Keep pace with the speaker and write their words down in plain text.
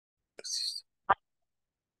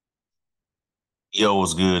Yo,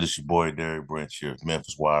 what's good? It's your boy Derek Brent here, with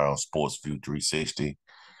Memphis Wire on Sports View 360.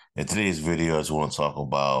 In today's video, I just want to talk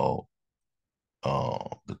about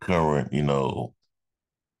the current, feel,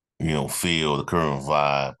 the current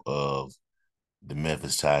vibe of the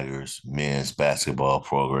Memphis Tigers men's basketball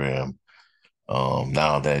program.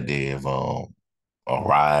 Now that they have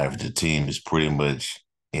arrived, the team is pretty much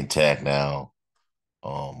intact now,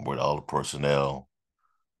 with all the personnel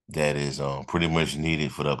that is pretty much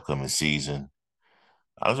needed for the upcoming season.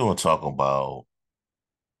 I just want to talk about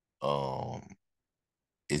um,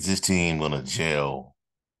 is this team going to gel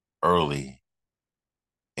early?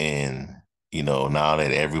 And, now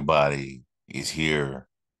that everybody is here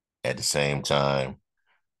at the same time,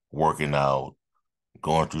 working out,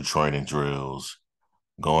 going through training drills,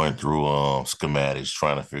 going through schematics,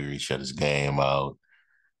 trying to figure each other's game out,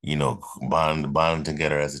 bonding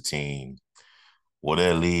together as a team, will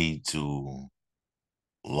that lead to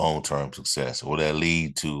long-term success? Will that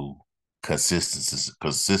lead to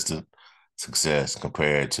consistent success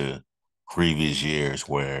compared to previous years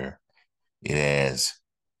where it has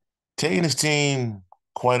taking his team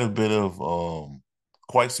quite a bit of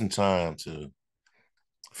quite some time to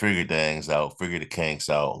figure things out, figure the kinks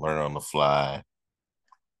out, learn on the fly,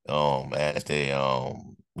 as they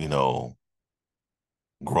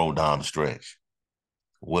grow down the stretch.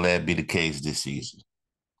 Will that be the case this season?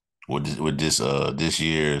 With this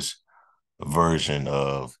year's version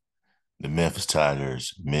of the Memphis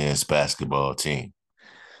Tigers men's basketball team?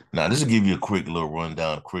 Now, this will give you a quick little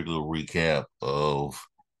rundown, a quick little recap of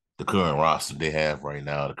the current roster they have right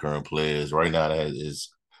now, the current players. Right now, that is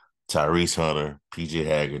Tyrese Hunter, PJ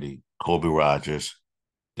Haggerty, Kobe Rogers,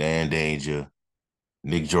 Dan Danger,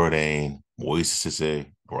 Nick Jordan, Moise Sisse,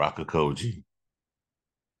 Baraka Koji,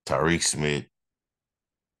 Tariq Smith,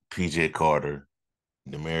 PJ Carter,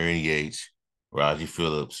 Demarion Yates, Raji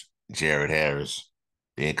Phillips, Jared Harris,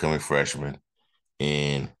 the incoming freshman,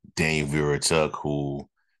 and Daniel Vera Tuck, who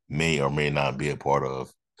may or may not be a part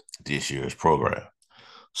of this year's program.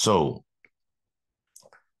 So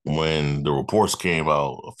when the reports came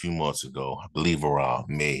out a few months ago, I believe around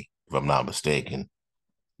May, if I'm not mistaken,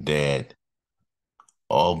 that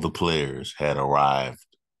all the players had arrived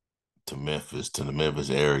to the Memphis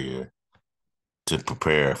area to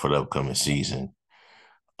prepare for the upcoming season.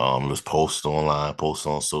 It was posted online,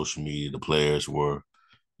 posted on social media. The players were,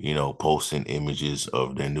 posting images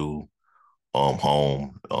of their new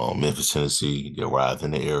home, Memphis, Tennessee. They arrived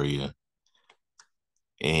in the area.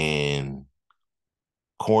 And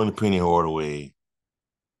according to Penny Hardaway,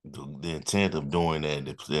 the intent of doing that,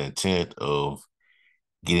 the intent of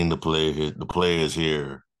getting the players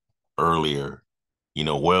here earlier,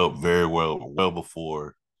 well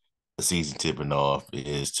before the season tipping off,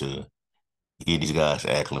 is to get these guys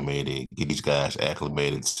acclimated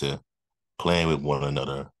to playing with one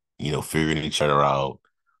another, figuring each other out,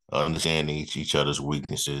 understanding each other's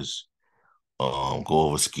weaknesses, go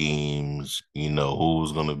over schemes,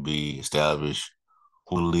 who's going to be established,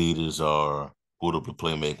 who the leaders are, who the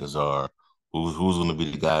playmakers are, who's going to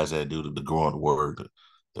be the guys that do the grunt work,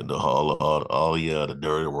 the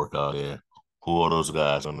dirty work out there. Who are those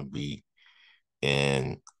guys going to be?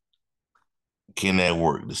 And can that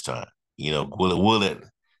work this time? Will it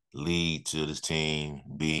lead to this team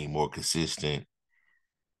being more consistent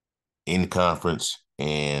in conference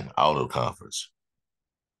and out of conference?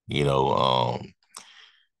 You know, um,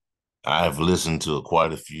 I've listened to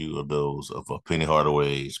quite a few of those of Penny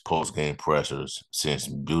Hardaway's post game pressers since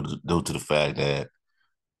due to the fact that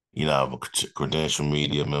I'm a credential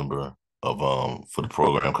media member of for the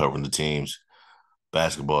program covering the team's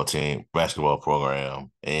basketball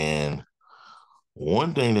program. And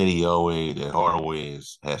one thing that Hardaway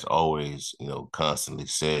has always, constantly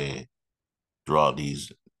said throughout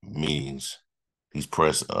these meetings, these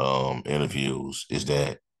press interviews, is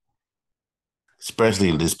that,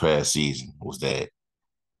 especially this past season, was that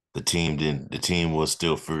the team was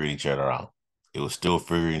still figuring each other out. It was still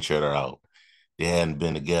figuring each other out. They hadn't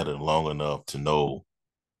been together long enough to know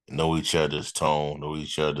each other's tone, know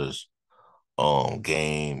each other's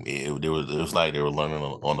game. It was like they were learning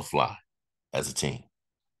on the fly as a team.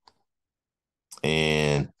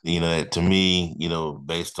 And to me,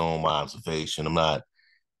 based on my observation, I'm not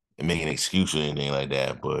making an excuse or anything like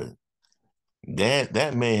that, but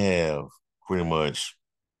that may have pretty much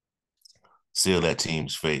sealed that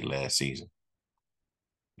team's fate last season.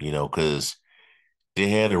 Because they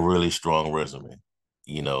had a really strong resume,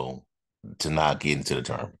 you know, to not get into the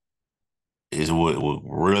tournament. Is what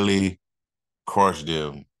really crushed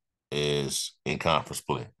them is in conference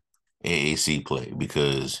play, AAC play,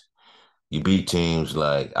 because you beat teams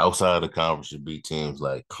like outside of the conference, you beat teams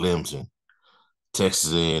like Clemson,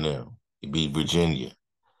 Texas A&M. You beat Virginia.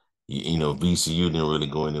 VCU didn't really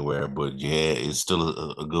go anywhere, but yeah, it's still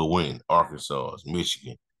a good win. Arkansas,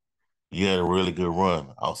 Michigan. You had a really good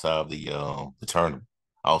run outside of the tournament,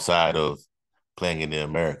 outside of playing in the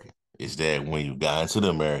American. Is that when you got into the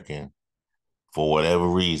American, for whatever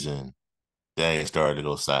reason, things started to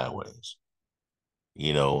go sideways.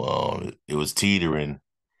 It was teetering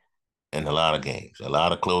in a lot of games, a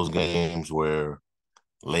lot of close games where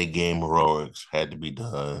late game heroics had to be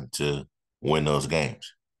done to win those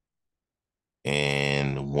games.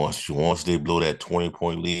 And once they blow that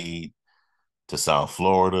 20-point lead to South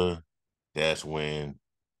Florida, that's when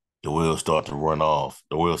the wheels start to run off.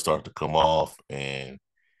 The wheels start to come off, and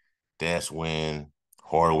that's when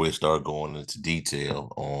Hardaway started going into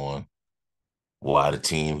detail on why the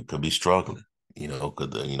team could be struggling. Because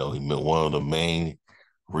one of the main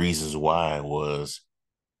reasons why was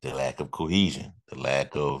the lack of cohesion, the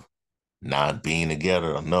lack of not being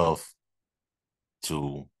together enough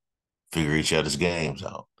to figure each other's games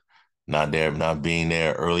out. Not being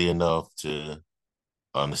there early enough to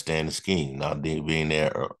understand the scheme, not being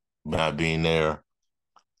there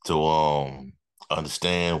to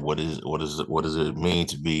understand what does it mean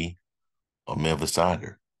to be a Memphis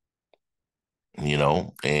Tiger,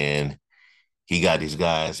 and he got these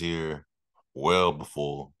guys here well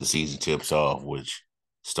before the season tips off, which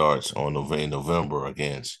starts in November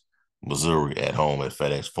against Missouri at home at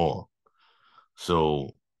FedEx Forum.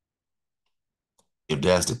 So if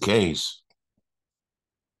that's the case,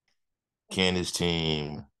 can this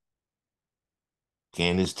team,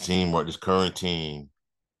 or this current team,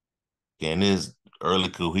 can this early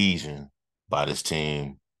cohesion by this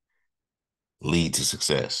team lead to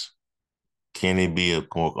success? Can it be a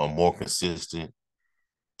more consistent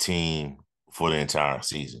team for the entire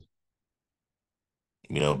season?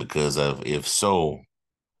 Because if so,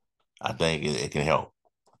 I think it can help.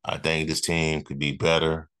 I think this team could be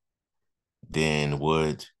better than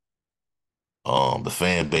what the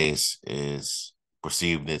fan base is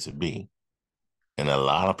perceiving it to be. And a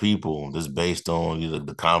lot of people, just based on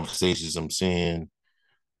the conversations I'm seeing,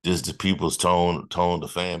 just the people's tone, the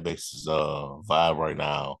fan base's vibe right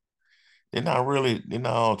now, they're not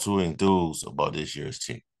all too enthused about this year's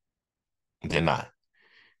team. They're not.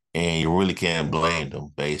 And you really can't blame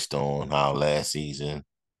them based on how last season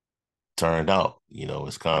turned out.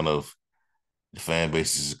 It's kind of the fan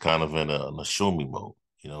base is kind of in a show me mode,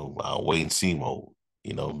 I'll wait and see mode,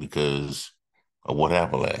 because of what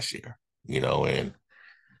happened last year, and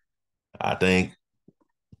I think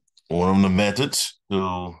one of the methods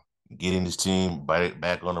to getting this team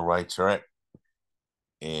back on the right track,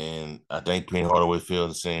 and I think Penny Hardaway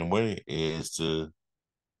feels the same way, is to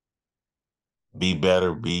be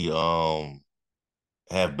better,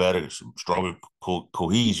 have better, stronger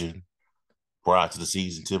cohesion prior to the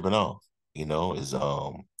season tipping off. It's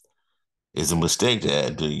a mistake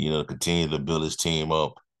to continue to build his team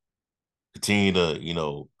up, continue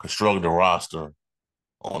to construct the roster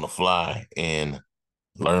on the fly and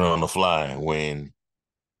learn on the fly when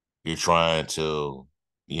you're trying to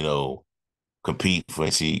you know compete for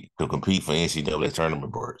NCAA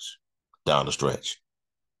tournament berths down the stretch.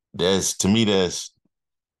 That's to me that's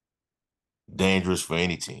dangerous for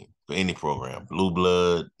any team, for any program, blue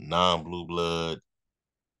blood, non-blue blood,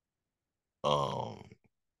 um,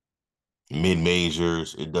 mid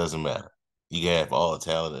majors. It doesn't matter. You can have all the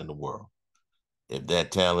talent in the world. If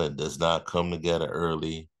that talent does not come together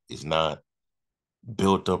early, is not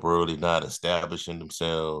built up early, not establishing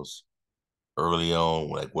themselves early on,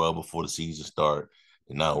 like well before the season start,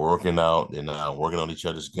 they're not working out, they're not working on each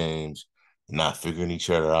other's games, they're not figuring each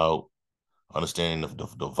other out, understanding the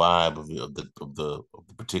vibe of the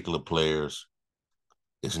particular players.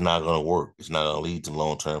 It's not going to work. It's not going to lead to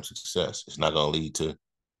long-term success. It's not going to lead to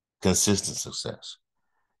consistent success.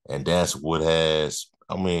 And that's what has,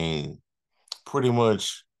 pretty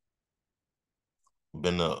much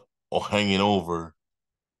been hanging over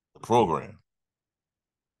the program,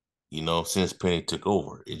 since Penny took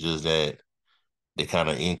over. It's just that they're kind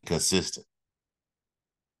of inconsistent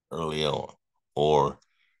early on or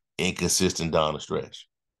inconsistent down the stretch.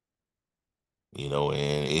 And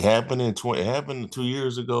it happened 2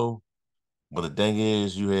 years ago. But the thing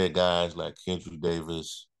is, you had guys like Kendrick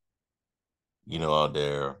Davis, out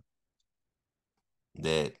there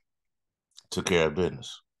that took care of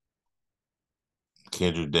business.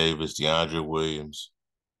 Kendrick Davis, DeAndre Williams.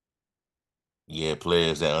 You had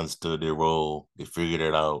players that understood their role, they figured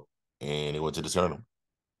it out, and they went to the tournament.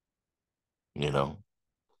 You know,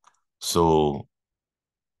 so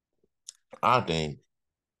I think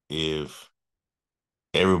if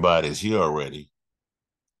everybody's here already,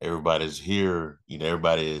 everybody's here.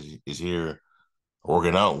 Everybody is here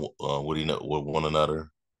working out with one another.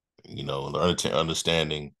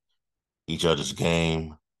 Understanding each other's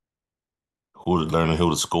game, learning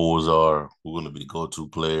who the scores are, who's going to be the go-to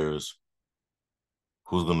players,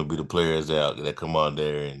 who's going to be the players that come out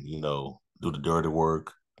there and do the dirty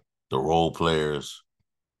work, the role players.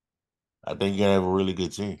 I think you're gonna have a really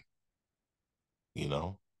good team. You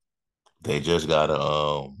know, they just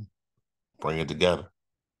gotta bring it together.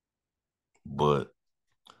 But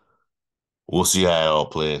we'll see how it all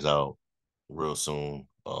plays out real soon.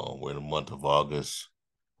 We're in the month of August,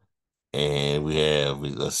 and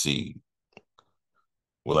let's see,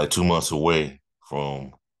 we're like 2 months away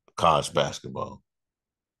from college basketball,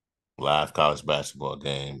 live college basketball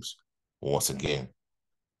games. Once again,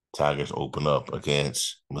 Tigers open up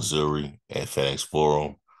against Missouri at FedEx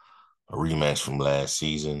Forum, a rematch from last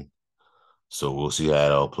season. So we'll see how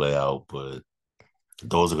it all play out. But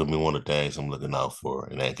those are gonna be one of the things I'm looking out for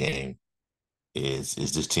in that game. Is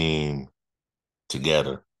this team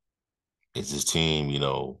together? Is this team,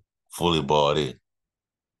 fully bought in?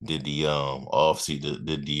 Did the off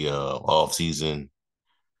season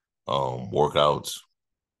workouts,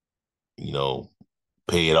 you know,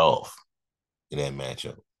 pay it off in that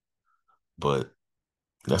matchup? But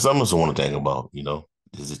that's something else I want to think about.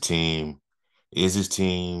 Is this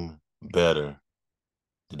team better?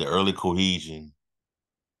 Did the early cohesion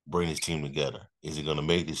bring this team together? Is it going to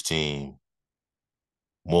make this team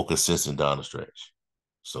more consistent down the stretch?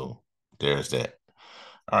 So there's that.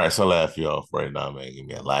 All right, so I'll laugh you off right now, man. Give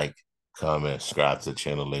me a like, comment, subscribe to the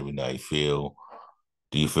channel, let me know how you feel.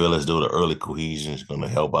 Do you feel as though the early cohesion is going to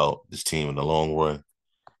help out this team in the long run?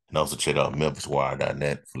 And also check out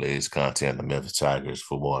MemphisWire.net for latest content on the Memphis Tigers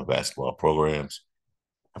football and basketball programs.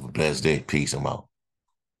 Have a blessed day. Peace. I'm out.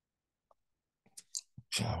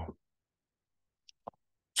 Ciao.